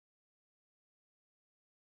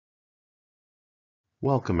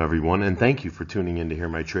Welcome everyone, and thank you for tuning in to hear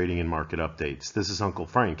my trading and market updates. This is Uncle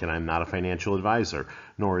Frank, and I'm not a financial advisor,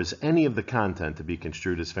 nor is any of the content to be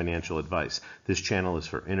construed as financial advice. This channel is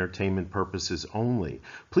for entertainment purposes only.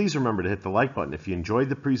 Please remember to hit the like button if you enjoyed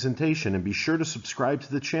the presentation, and be sure to subscribe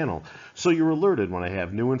to the channel so you're alerted when I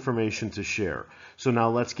have new information to share. So now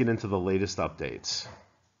let's get into the latest updates.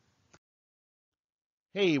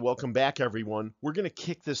 Hey, welcome back everyone. We're going to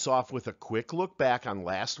kick this off with a quick look back on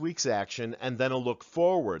last week's action and then a look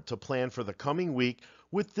forward to plan for the coming week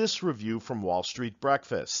with this review from Wall Street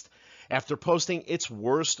Breakfast. After posting its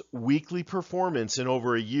worst weekly performance in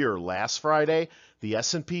over a year last Friday, the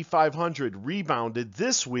S&P 500 rebounded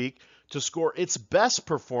this week to score its best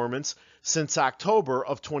performance since October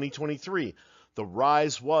of 2023. The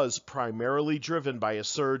rise was primarily driven by a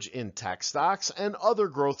surge in tech stocks and other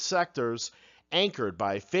growth sectors, anchored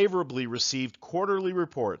by favorably received quarterly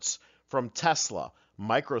reports from Tesla,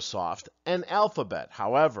 Microsoft, and Alphabet.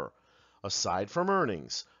 However, aside from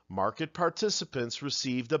earnings, market participants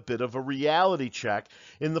received a bit of a reality check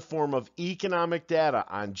in the form of economic data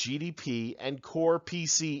on GDP and core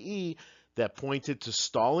PCE that pointed to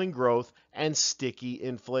stalling growth and sticky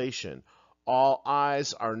inflation. All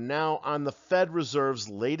eyes are now on the Fed Reserve's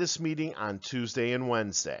latest meeting on Tuesday and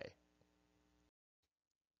Wednesday.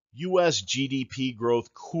 U.S. GDP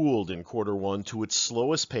growth cooled in quarter one to its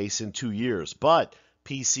slowest pace in 2 years, but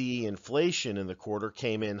PCE inflation in the quarter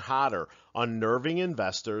came in hotter, unnerving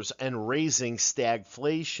investors and raising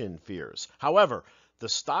stagflation fears. However, the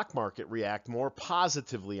stock market reacted more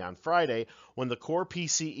positively on Friday when the core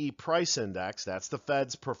PCE price index, that's the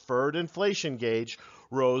Fed's preferred inflation gauge,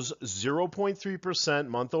 rose 0.3%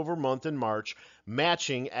 month over month in March,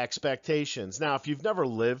 matching expectations. Now, if you've never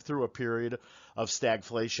lived through a period of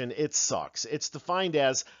stagflation, it sucks. It's defined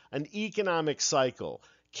as an economic cycle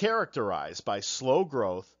characterized by slow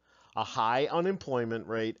growth, a high unemployment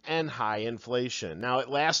rate, and high inflation. Now, it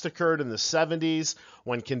last occurred in the 70s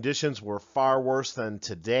when conditions were far worse than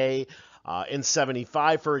today. In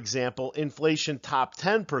 75, for example, inflation topped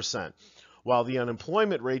 10%, while the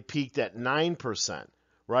unemployment rate peaked at 9%,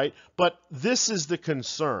 right? But this is the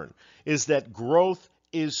concern, is that growth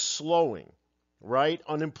is slowing, right?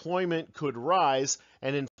 Unemployment could rise,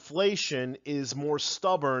 and inflation is more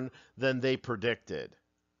stubborn than they predicted.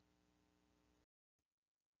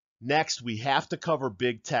 Next, we have to cover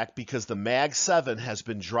big tech because the Mag 7 has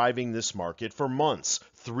been driving this market for months.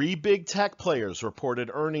 3 big tech players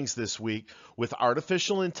reported earnings this week, with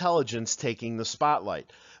artificial intelligence taking the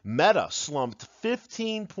spotlight. Meta slumped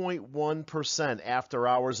 15.1% after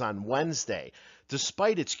hours on Wednesday,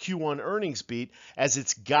 despite its Q1 earnings beat, as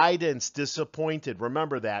its guidance disappointed.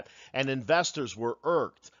 Remember that, and investors were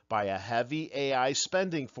irked by a heavy AI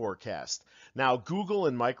spending forecast. Now, Google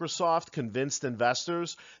and Microsoft convinced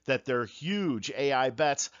investors that their huge AI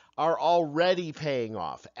bets are already paying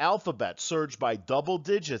off. Alphabet surged by double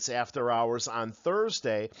digits after hours on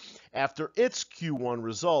Thursday after its Q1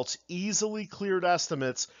 results easily cleared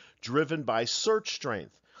estimates driven by search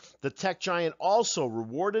strength. The tech giant also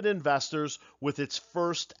rewarded investors with its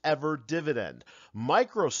first ever dividend.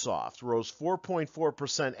 Microsoft rose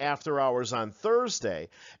 4.4% after hours on Thursday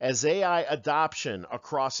as AI adoption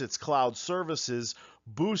across its cloud services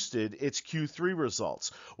boosted its Q3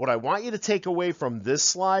 results. What I want you to take away from this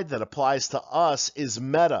slide that applies to us is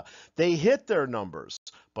Meta. They hit their numbers,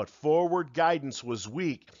 but forward guidance was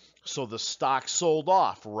weak, so the stock sold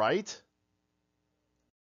off, right?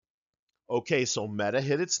 Okay, so Meta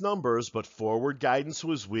hit its numbers, but forward guidance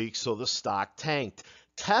was weak, so the stock tanked.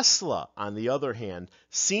 Tesla, on the other hand,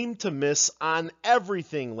 seemed to miss on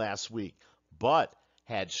everything last week, but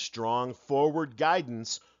had strong forward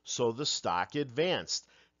guidance, so the stock advanced.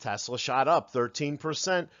 Tesla shot up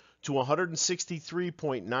 13% to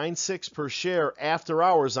 163.96 per share after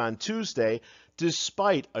hours on Tuesday,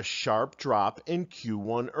 despite a sharp drop in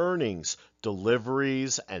Q1 earnings,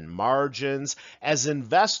 deliveries, and margins, as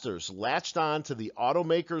investors latched on to the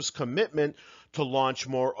automaker's commitment to launch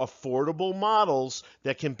more affordable models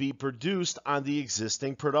that can be produced on the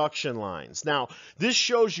existing production lines. Now, this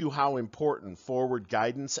shows you how important forward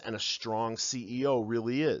guidance and a strong CEO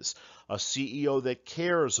really is. A CEO that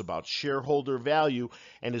cares about shareholder value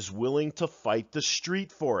and is willing to fight the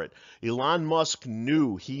street for it. Elon Musk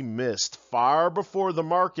knew he missed far before the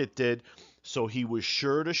market did, so he was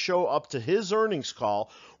sure to show up to his earnings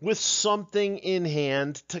call with something in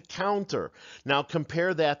hand to counter. Now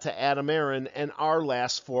compare that to Adam Aron and our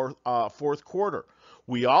last fourth quarter.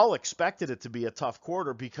 We all expected it to be a tough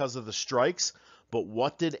quarter because of the strikes, but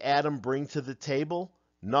what did Adam bring to the table?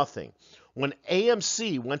 Nothing. When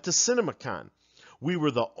AMC went to CinemaCon, we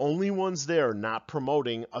were the only ones there not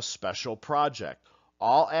promoting a special project.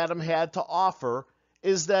 All Adam had to offer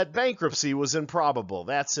is that bankruptcy was improbable.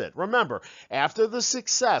 That's it. Remember, after the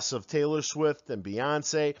success of Taylor Swift and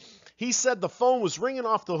Beyonce, he said the phone was ringing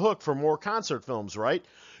off the hook for more concert films, right?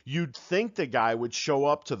 You'd think the guy would show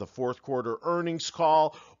up to the fourth quarter earnings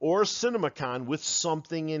call or CinemaCon with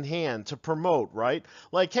something in hand to promote, right?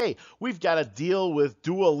 Like, hey, we've got a deal with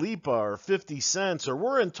Dua Lipa or 50 Cent, or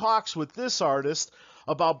we're in talks with this artist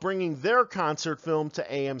about bringing their concert film to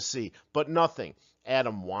AMC, but nothing.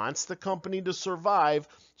 Adam wants the company to survive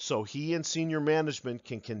so he and senior management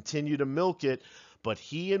can continue to milk it, but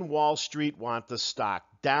he and Wall Street want the stock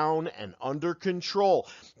down and under control.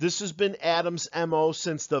 This has been Adam's MO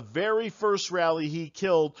since the very first rally he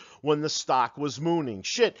killed when the stock was mooning.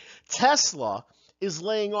 Shit, Tesla is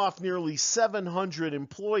laying off nearly 700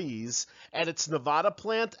 employees at its Nevada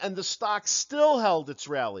plant, and the stock still held its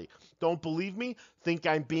rally. Don't believe me? Think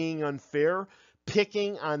I'm being unfair?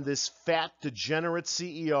 Picking on this fat, degenerate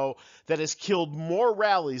CEO that has killed more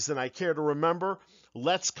rallies than I care to remember?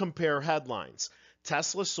 Let's compare headlines.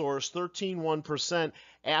 Tesla soars 13.1%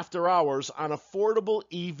 after hours on affordable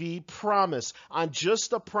EV promise, on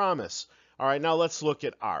just a promise. All right, now let's look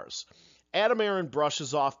at ours. Adam Aron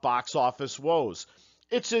brushes off box office woes.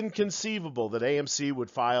 It's inconceivable that AMC would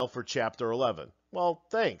file for Chapter 11. Well,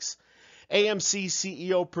 thanks. AMC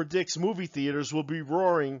CEO predicts movie theaters will be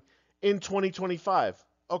roaring in 2025.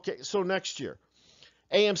 Okay, so next year.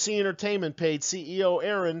 AMC Entertainment paid CEO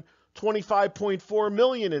Aron $25.4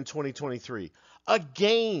 million in 2023, a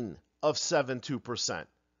gain of 7.2%,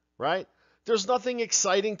 right? There's nothing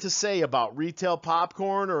exciting to say about retail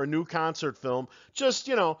popcorn or a new concert film. Just,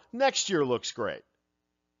 next year looks great.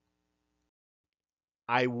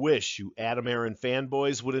 I wish you Adam Aron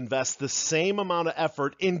fanboys would invest the same amount of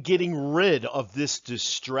effort in getting rid of this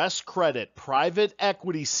distressed credit private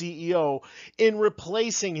equity CEO in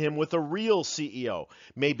replacing him with a real CEO.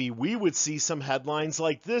 Maybe we would see some headlines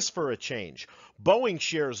like this for a change. Boeing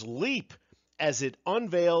shares leap as it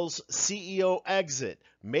unveils CEO exit,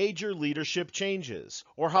 major leadership changes.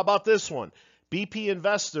 Or how about this one? BP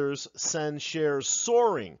investors send shares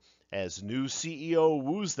soaring as new CEO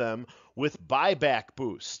woos them with buyback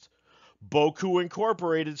boost. Boku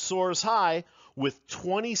Incorporated soars high with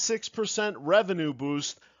 26% revenue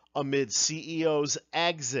boost amid CEO's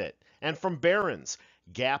exit. And from Barron's,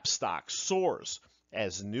 Gap stock soars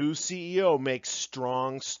as new CEO makes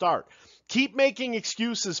strong start. Keep making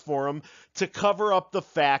excuses for him to cover up the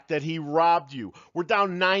fact that he robbed you. We're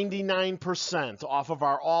down 99% off of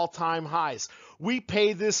our all-time highs. We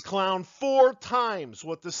pay this clown 4 times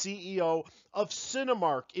what the CEO of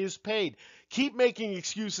Cinemark is paid. Keep making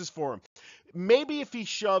excuses for him. Maybe if he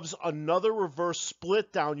shoves another reverse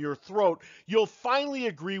split down your throat, you'll finally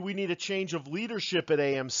agree we need a change of leadership at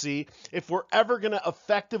AMC if we're ever going to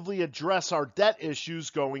effectively address our debt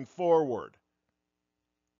issues going forward.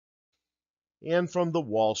 And from the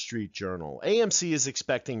Wall Street Journal, AMC is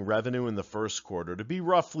expecting revenue in the first quarter to be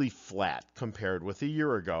roughly flat compared with a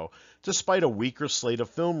year ago, despite a weaker slate of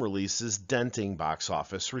film releases denting box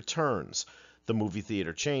office returns. The movie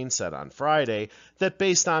theater chain said on Friday that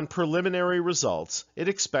based on preliminary results, it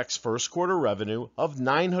expects first quarter revenue of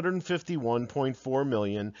 $951.4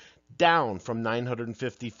 million, down from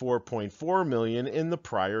 $954.4 million in the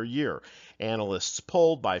prior year. Analysts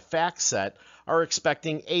polled by FactSet are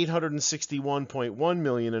expecting $861.1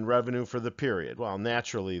 million in revenue for the period. Well,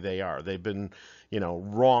 naturally they are. They've been,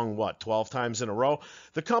 wrong, 12 times in a row?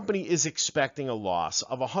 The company is expecting a loss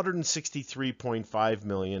of $163.5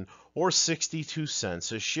 million or 62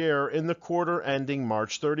 cents a share in the quarter ending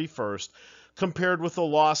March 31st, compared with a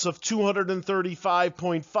loss of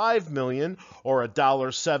 $235.5 million or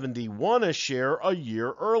 $1.71 a share a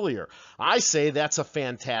year earlier. I say that's a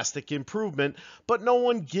fantastic improvement, but no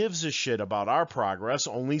one gives a shit about our progress,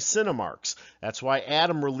 only Cinemark's. That's why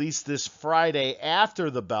Adam released this Friday after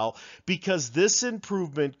the bell, because this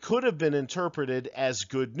improvement could have been interpreted as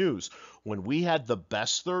good news. When we had the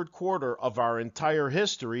best third quarter of our entire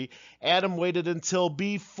history, Adam waited until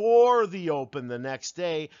before the open the next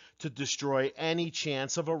day to destroy any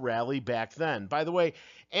chance of a rally back then. By the way,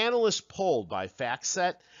 analysts polled by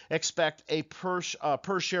FactSet expect a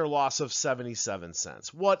per share loss of 77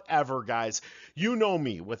 cents. Whatever, guys. You know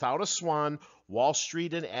me. Without a swan, Wall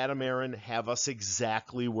Street and Adam Aron have us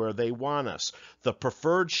exactly where they want us. The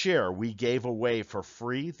preferred share we gave away for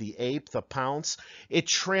free, the ape, the pounce, it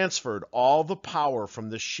transferred all the power from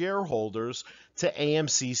the shareholders to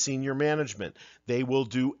AMC senior management. They will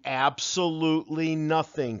do absolutely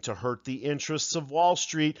nothing to hurt the interests of Wall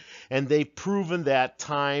Street, and they've proven that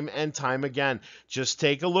time and time again. Just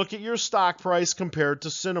take a look at your stock price compared to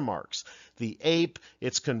Cinemark's. The APE,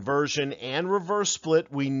 its conversion and reverse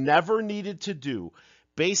split we never needed to do,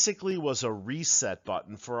 basically was a reset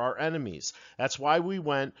button for our enemies. That's why we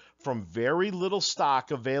went from very little stock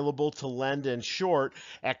available to lend and short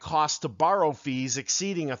at cost to borrow fees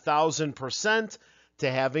exceeding 1,000%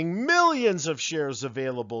 to having millions of shares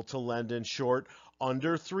available to lend and short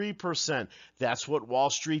under 3%. That's what Wall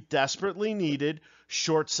Street desperately needed.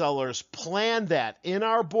 Short sellers planned that in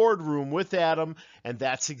our boardroom with Adam, and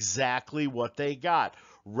that's exactly what they got.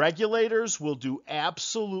 Regulators will do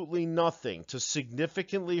absolutely nothing to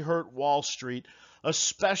significantly hurt Wall Street,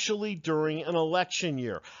 especially during an election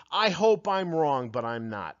year. I hope I'm wrong, but I'm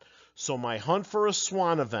not. So my hunt for a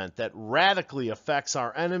swan event that radically affects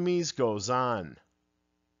our enemies goes on.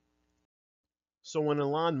 So when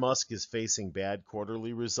Elon Musk is facing bad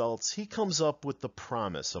quarterly results, he comes up with the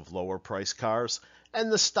promise of lower price cars,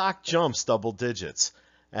 and the stock jumps double digits.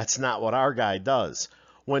 That's not what our guy does.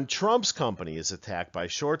 When Trump's company is attacked by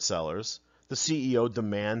short sellers, the CEO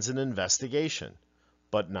demands an investigation.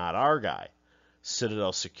 But not our guy.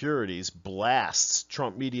 Citadel Securities blasts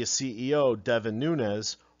Trump Media CEO Devin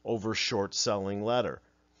Nunes over short selling letter.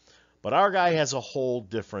 But our guy has a whole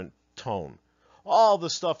different tone. All the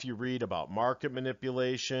stuff you read about market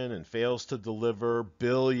manipulation and fails to deliver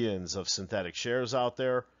billions of synthetic shares out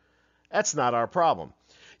there, that's not our problem.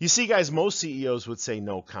 You see, guys, most CEOs would say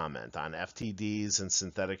no comment on FTDs and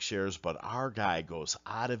synthetic shares, but our guy goes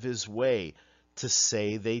out of his way to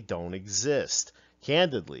say they don't exist.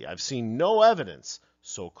 Candidly, I've seen no evidence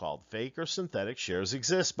so-called fake or synthetic shares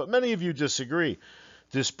exist, but many of you disagree.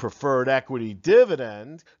 This preferred equity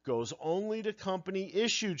dividend goes only to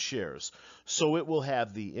company-issued shares, so it will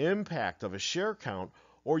have the impact of a share count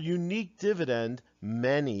or unique dividend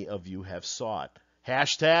many of you have sought.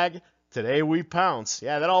 Hashtag today we pounce.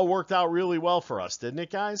 Yeah, that all worked out really well for us, didn't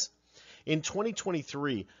it, guys? In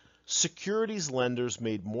 2023, securities lenders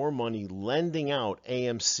made more money lending out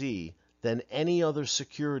AMC than any other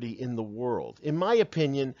security in the world. In my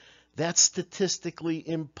opinion, that's statistically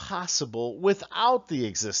impossible without the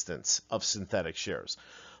existence of synthetic shares.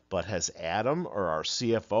 But has Adam or our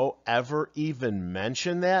CFO ever even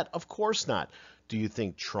mentioned that? Of course not. Do you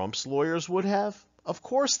think Trump's lawyers would have? Of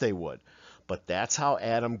course they would. But that's how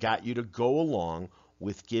Adam got you to go along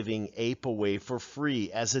with giving APE away for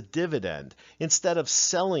free as a dividend instead of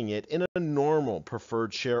selling it in a normal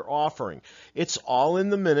preferred share offering. It's all in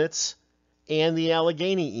the minutes and the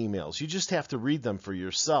Allegheny emails. You just have to read them for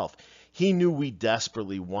yourself. He knew we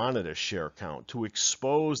desperately wanted a share count to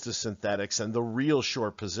expose the synthetics and the real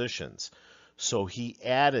short positions. So he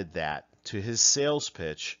added that to his sales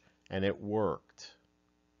pitch, and it worked.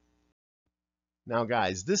 Now,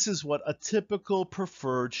 guys, this is what a typical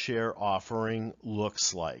preferred share offering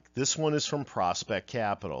looks like. This one is from Prospect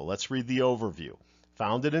Capital. Let's read the overview.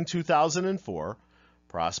 Founded in 2004,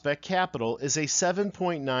 Prospect Capital is a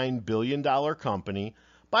 $7.9 billion company.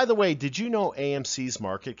 By the way, did you know AMC's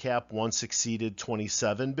market cap once exceeded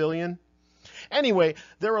 $27 billion? Anyway,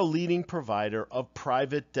 they're a leading provider of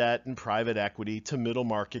private debt and private equity to middle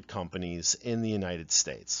market companies in the United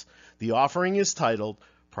States. The offering is titled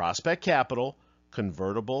Prospect Capital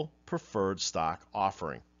Convertible Preferred Stock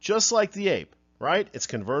Offering. Just like the APE, right? It's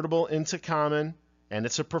convertible into common and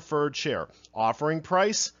it's a preferred share. Offering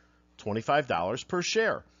price, $25 per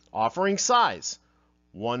share. Offering size,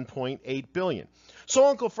 $1.8 billion. So,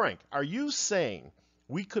 Uncle Frank, are you saying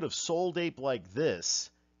we could have sold APE like this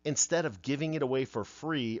instead of giving it away for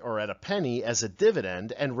free or at a penny as a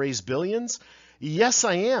dividend and raise billions? Yes,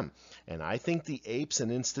 I am. And I think the apes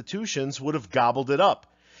and institutions would have gobbled it up.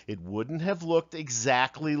 It wouldn't have looked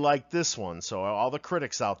exactly like this one, so all the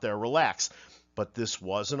critics out there, relax. But this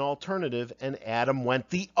was an alternative, and Adam went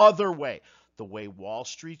the other way, the way Wall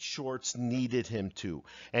Street shorts needed him to.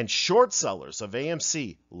 And short sellers of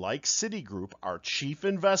AMC, like Citigroup, our chief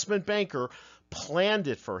investment banker, planned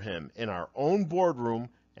it for him in our own boardroom,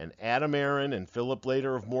 and Adam Aron and Philip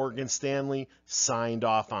Lader of Morgan Stanley signed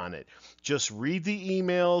off on it. Just read the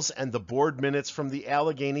emails and the board minutes from the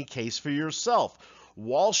Allegheny case for yourself.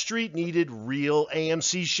 Wall Street needed real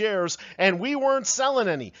AMC shares, and we weren't selling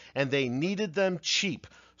any, and they needed them cheap.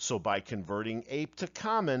 So by converting APE to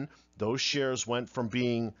common, those shares went from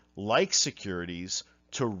being like securities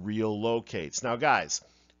to real locates. Now, guys,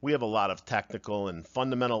 we have a lot of technical and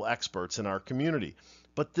fundamental experts in our community,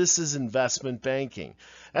 but this is investment banking.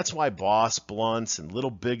 That's why Boss Blunts and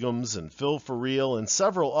Little Bigums and Phil For Real and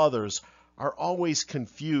several others are always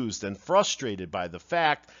confused and frustrated by the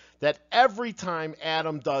fact that every time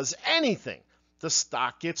Adam does anything, the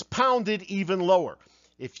stock gets pounded even lower.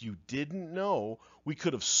 If you didn't know we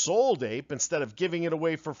could have sold Ape instead of giving it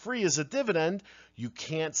away for free as a dividend, you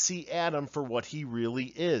can't see Adam for what he really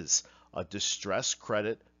is, a distressed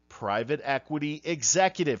credit private equity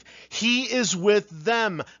executive. He is with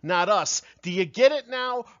them, not us. Do you get it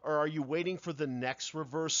now, or are you waiting for the next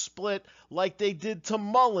reverse split like they did to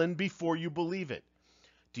Mullen before you believe it?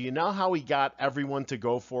 Do you know how he got everyone to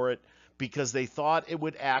go for it? Because they thought it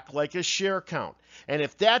would act like a share count. And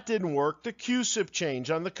if that didn't work, the CUSIP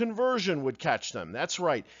change on the conversion would catch them. That's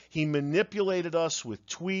right. He manipulated us with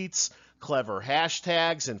tweets, clever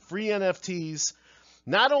hashtags, and free NFTs.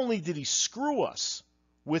 Not only did he screw us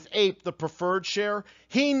with Ape, the preferred share,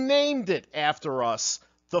 he named it after us,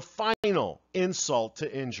 the final insult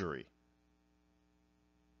to injury.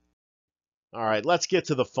 All right, let's get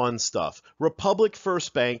to the fun stuff. Republic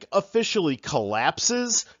First Bank officially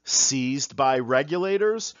collapses, seized by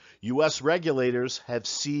regulators. U.S. regulators have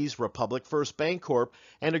seized Republic First Bancorp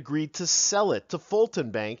and agreed to sell it to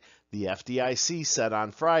Fulton Bank, the FDIC said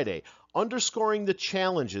on Friday, underscoring the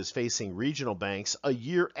challenges facing regional banks a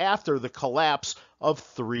year after the collapse of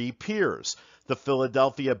three peers. The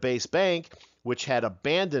Philadelphia-based bank, which had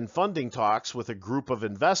abandoned funding talks with a group of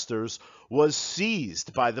investors, was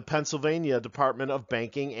seized by the Pennsylvania Department of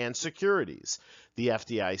Banking and Securities. The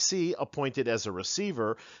FDIC, appointed as a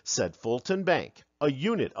receiver, said Fulton Bank, a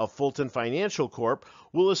unit of Fulton Financial Corp.,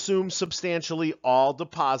 will assume substantially all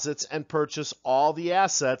deposits and purchase all the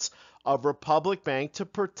assets of Republic Bank to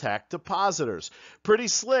protect depositors. Pretty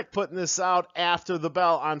slick putting this out after the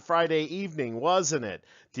bell on Friday evening, wasn't it?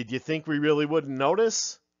 Did you think we really wouldn't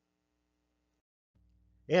notice?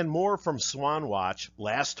 And more from Swan Watch.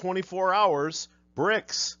 Last 24 hours,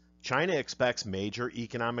 BRICS. China expects major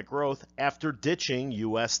economic growth after ditching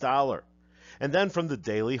U.S. dollar. And then from the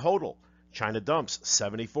Daily Hodl. China dumps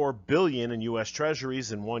 $74 billion in U.S.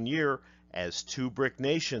 treasuries in 1 year as two BRIC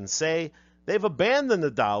nations say they've abandoned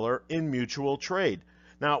the dollar in mutual trade.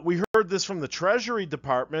 Now, we heard this from the Treasury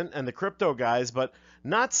Department and the crypto guys, but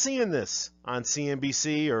not seeing this on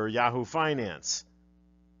CNBC or Yahoo Finance.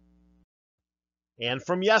 And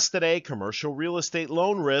from yesterday, commercial real estate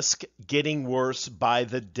loan risk getting worse by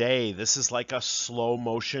the day. This is like a slow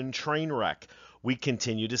motion train wreck. We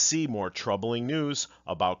continue to see more troubling news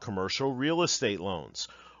about commercial real estate loans.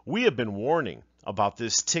 We have been warning about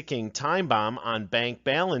this ticking time bomb on bank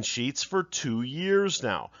balance sheets for 2 years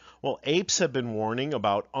now. Well, apes have been warning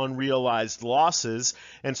about unrealized losses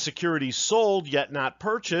and securities sold yet not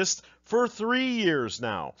purchased for 3 years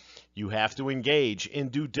now. You have to engage in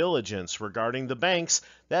due diligence regarding the banks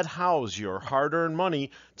that house your hard-earned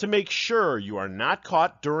money to make sure you are not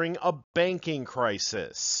caught during a banking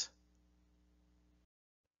crisis.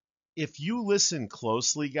 If you listen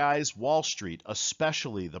closely, guys, Wall Street,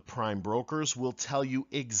 especially the prime brokers, will tell you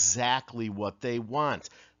exactly what they want.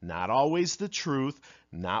 Not always the truth,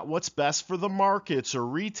 not what's best for the markets or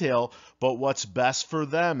retail, but what's best for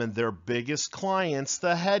them and their biggest clients,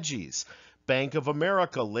 the hedgies. Bank of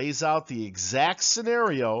America lays out the exact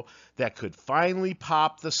scenario that could finally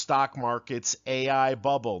pop the stock market's AI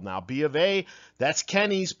bubble. Now, B of A, that's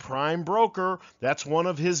Kenny's prime broker. That's one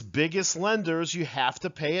of his biggest lenders. You have to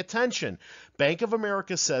pay attention. Bank of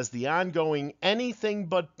America says the ongoing anything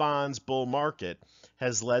but bonds bull market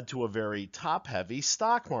has led to a very top-heavy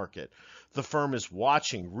stock market. The firm is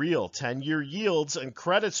watching real 10-year yields and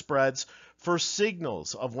credit spreads for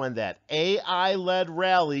signals of when that AI-led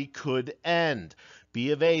rally could end. B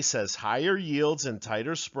of A says higher yields and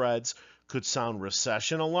tighter spreads could sound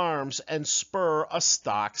recession alarms and spur a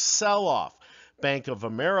stock sell-off. Bank of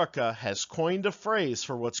America has coined a phrase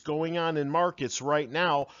for what's going on in markets right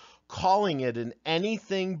now, calling it an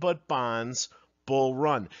anything but bonds bull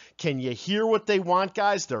run. Can you hear what they want,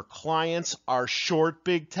 guys? Their clients are short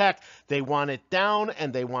big tech. They want it down,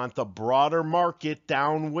 and they want the broader market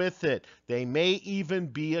down with it. They may even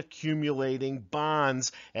be accumulating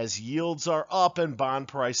bonds as yields are up and bond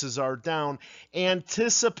prices are down,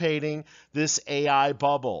 anticipating this AI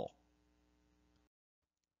bubble.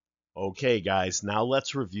 Okay, guys, now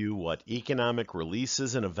let's review what economic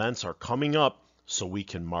releases and events are coming up so we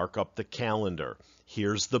can mark up the calendar.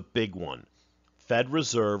 Here's the big one. Fed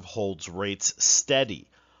Reserve holds rates steady.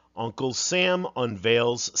 Uncle Sam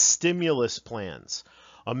unveils stimulus plans.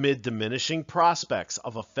 Amid diminishing prospects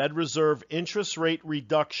of a Fed Reserve interest rate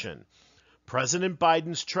reduction, President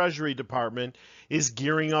Biden's Treasury Department is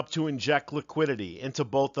gearing up to inject liquidity into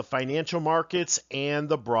both the financial markets and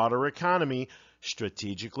the broader economy,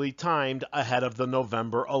 strategically timed ahead of the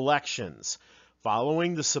November elections.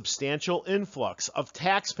 Following the substantial influx of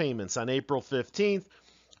tax payments on April 15th,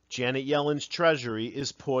 Janet Yellen's Treasury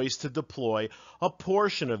is poised to deploy a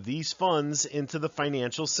portion of these funds into the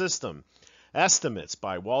financial system. Estimates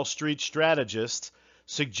by Wall Street strategists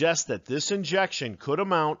suggest that this injection could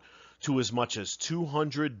amount to as much as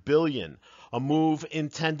 $200 billion, a move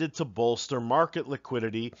intended to bolster market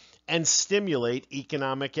liquidity and stimulate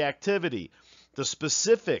economic activity. The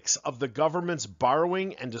specifics of the government's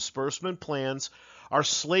borrowing and disbursement plans are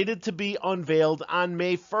slated to be unveiled on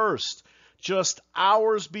May 1st, just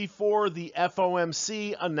hours before the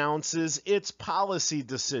FOMC announces its policy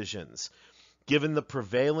decisions. Given the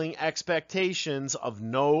prevailing expectations of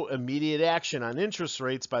no immediate action on interest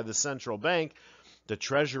rates by the central bank, the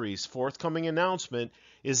Treasury's forthcoming announcement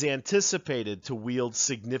is anticipated to wield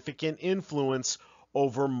significant influence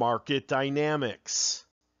over market dynamics.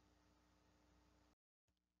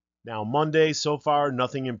 Now, Monday, so far,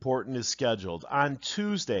 nothing important is scheduled. On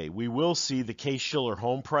Tuesday, we will see the Case-Shiller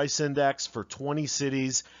Home Price Index for 20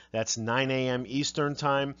 cities. That's 9 a.m. Eastern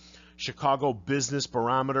Time. Chicago Business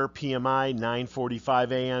Barometer, PMI,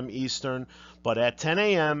 9:45 a.m. Eastern. But at 10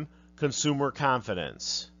 a.m., Consumer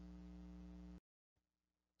Confidence.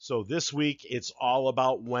 So this week, it's all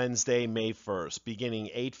about Wednesday, May 1st, beginning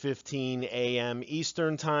 8:15 a.m.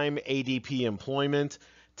 Eastern Time, ADP employment,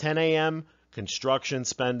 10 a.m., construction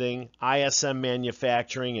spending, ISM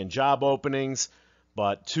manufacturing and job openings,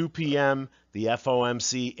 but 2 p.m., the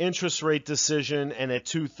FOMC interest rate decision, and at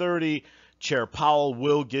 2:30, Chair Powell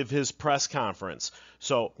will give his press conference.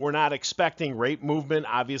 So we're not expecting rate movement,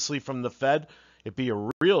 obviously, from the Fed. It'd be a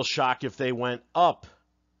real shock if they went up.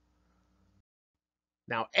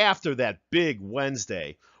 Now, after that big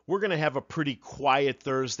Wednesday, we're going to have a pretty quiet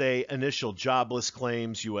Thursday. Initial jobless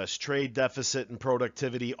claims, U.S. trade deficit and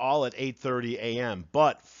productivity, all at 8:30 a.m.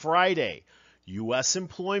 But Friday, U.S.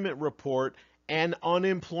 employment report and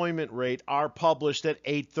unemployment rate are published at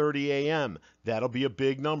 8:30 a.m. That'll be a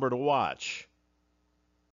big number to watch.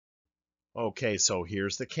 Okay, so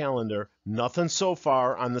here's the calendar. Nothing so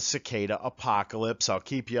far on the cicada apocalypse. I'll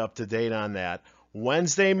keep you up to date on that.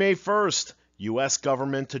 Wednesday, May 1st. U.S.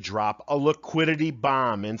 government to drop a liquidity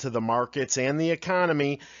bomb into the markets and the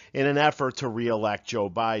economy in an effort to re-elect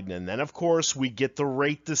Joe Biden. And then, of course, we get the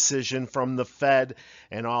rate decision from the Fed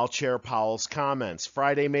and all Chair Powell's comments.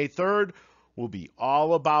 Friday, May 3rd, will be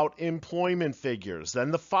all about employment figures.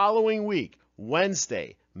 Then the following week,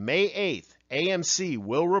 Wednesday, May 8th, AMC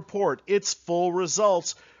will report its full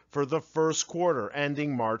results for the first quarter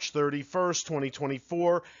ending March 31st,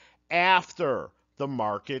 2024, after the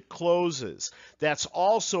market closes. That's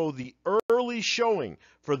also the early showing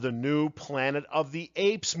for the new Planet of the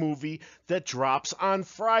Apes movie that drops on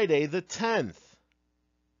Friday the 10th.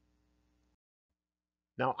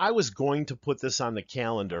 Now, I was going to put this on the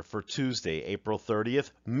calendar for Tuesday, April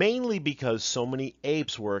 30th, mainly because so many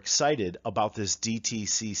apes were excited about this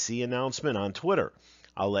DTCC announcement on Twitter.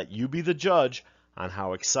 I'll let you be the judge on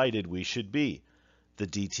how excited we should be. The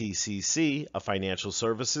DTCC, a financial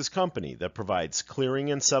services company that provides clearing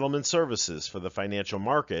and settlement services for the financial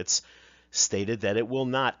markets, stated that it will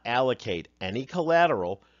not allocate any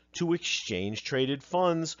collateral to exchange-traded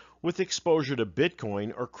funds with exposure to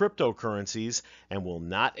Bitcoin or cryptocurrencies and will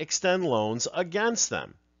not extend loans against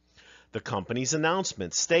them. The company's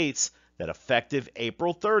announcement states that effective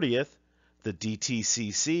April 30th, the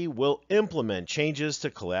DTCC will implement changes to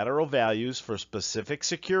collateral values for specific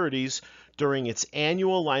securities during its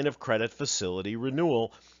annual line of credit facility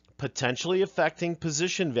renewal, potentially affecting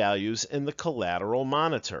position values in the collateral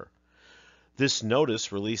monitor. This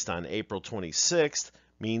notice, released on April 26th,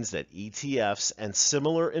 means that ETFs and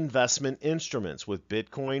similar investment instruments with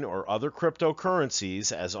Bitcoin or other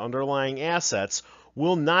cryptocurrencies as underlying assets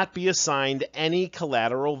will not be assigned any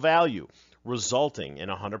collateral value, resulting in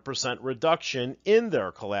a 100% reduction in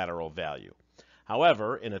their collateral value.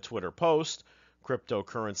 However, in a Twitter post,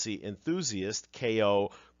 cryptocurrency enthusiast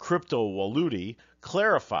Ko Cryptowaludi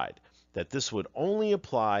clarified that this would only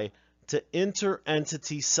apply to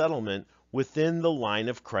inter-entity settlement within the line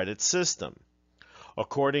of credit system.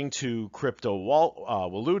 According to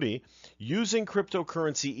Cryptowaludi, using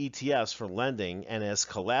cryptocurrency ETFs for lending and as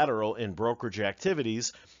collateral in brokerage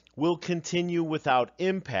activities will continue without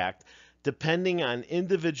impact depending on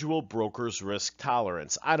individual brokers' risk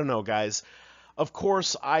tolerance. I don't know, guys. Of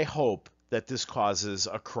course, I hope that this causes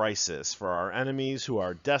a crisis for our enemies who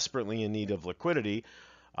are desperately in need of liquidity.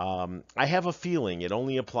 I have a feeling it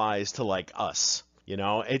only applies to like us. You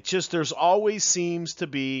know, there's always seems to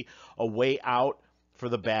be a way out for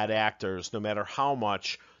the bad actors, no matter how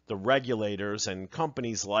much the regulators and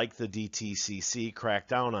companies like the DTCC crack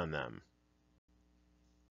down on them.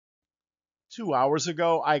 2 hours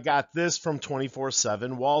ago, I got this from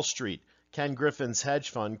 24/7 Wall Street. Ken Griffin's hedge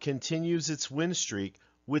fund continues its win streak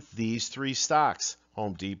with these three stocks: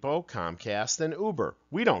 Home Depot, Comcast, and Uber.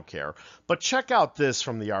 We don't care. But check out this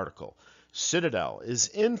from the article. Citadel is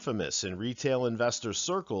infamous in retail investor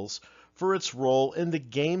circles for its role in the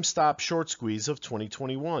GameStop short squeeze of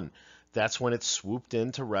 2021. That's when it swooped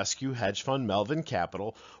in to rescue hedge fund Melvin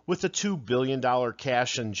Capital with a $2 billion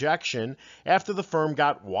cash injection after the firm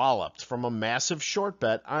got walloped from a massive short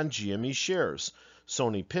bet on GME shares.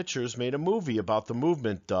 Sony Pictures made a movie about the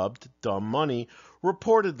movement dubbed Dumb Money,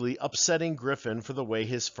 reportedly upsetting Griffin for the way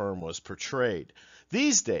his firm was portrayed.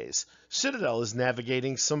 These days, Citadel is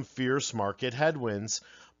navigating some fierce market headwinds,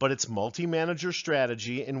 but its multi-manager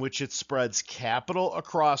strategy in which it spreads capital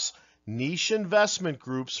across niche investment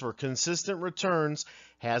groups for consistent returns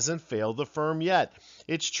hasn't failed the firm yet.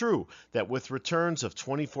 It's true that with returns of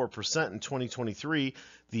 24% in 2023,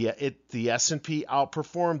 the S&P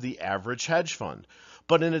outperformed the average hedge fund.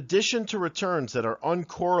 But in addition to returns that are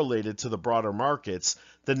uncorrelated to the broader markets,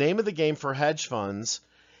 the name of the game for hedge funds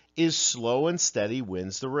is slow and steady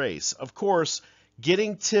wins the race. Of course,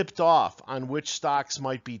 getting tipped off on which stocks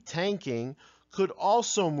might be tanking could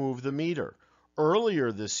also move the meter.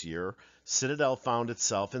 Earlier this year, Citadel found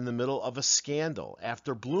itself in the middle of a scandal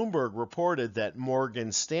after Bloomberg reported that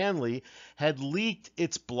Morgan Stanley had leaked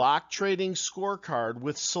its block trading scorecard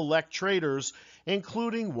with select traders,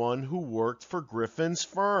 including one who worked for Griffin's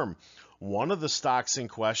firm. One of the stocks in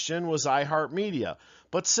question was iHeartMedia,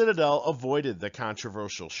 but Citadel avoided the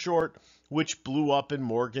controversial short, which blew up in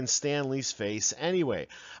Morgan Stanley's face anyway.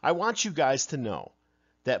 I want you guys to know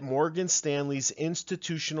that Morgan Stanley's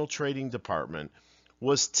institutional trading department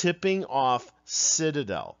was tipping off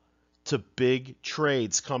Citadel to big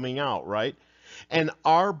trades coming out, right? And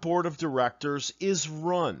our board of directors is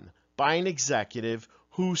run by an executive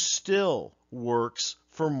who still works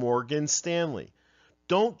for Morgan Stanley.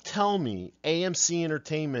 Don't tell me AMC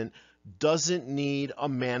Entertainment doesn't need a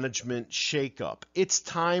management shakeup. It's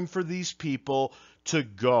time for these people to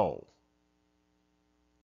go.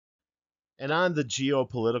 And on the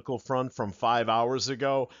geopolitical front from 5 hours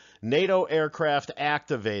ago, NATO aircraft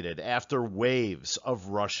activated after waves of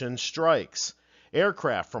Russian strikes.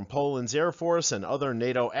 Aircraft from Poland's Air Force and other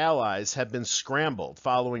NATO allies have been scrambled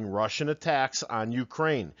following Russian attacks on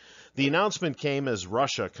Ukraine. The announcement came as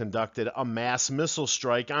Russia conducted a mass missile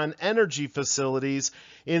strike on energy facilities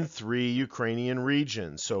in 3 Ukrainian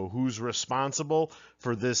regions. So who's responsible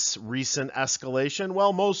for this recent escalation?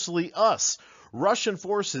 Well, mostly us. Russian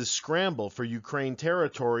forces scramble for Ukraine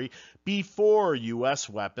territory before U.S.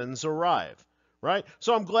 weapons arrive, right?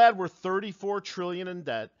 So I'm glad we're $34 trillion in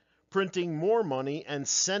debt, printing more money and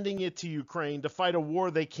sending it to Ukraine to fight a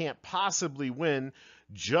war they can't possibly win,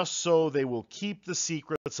 just so they will keep the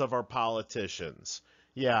secrets of our politicians.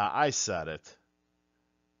 Yeah, I said it.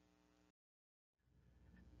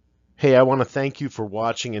 Hey, I want to thank you for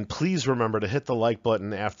watching, and please remember to hit the like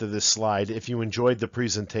button after this slide if you enjoyed the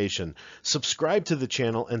presentation. Subscribe to the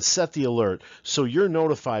channel and set the alert so you're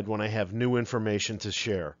notified when I have new information to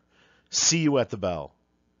share. See you at the bell.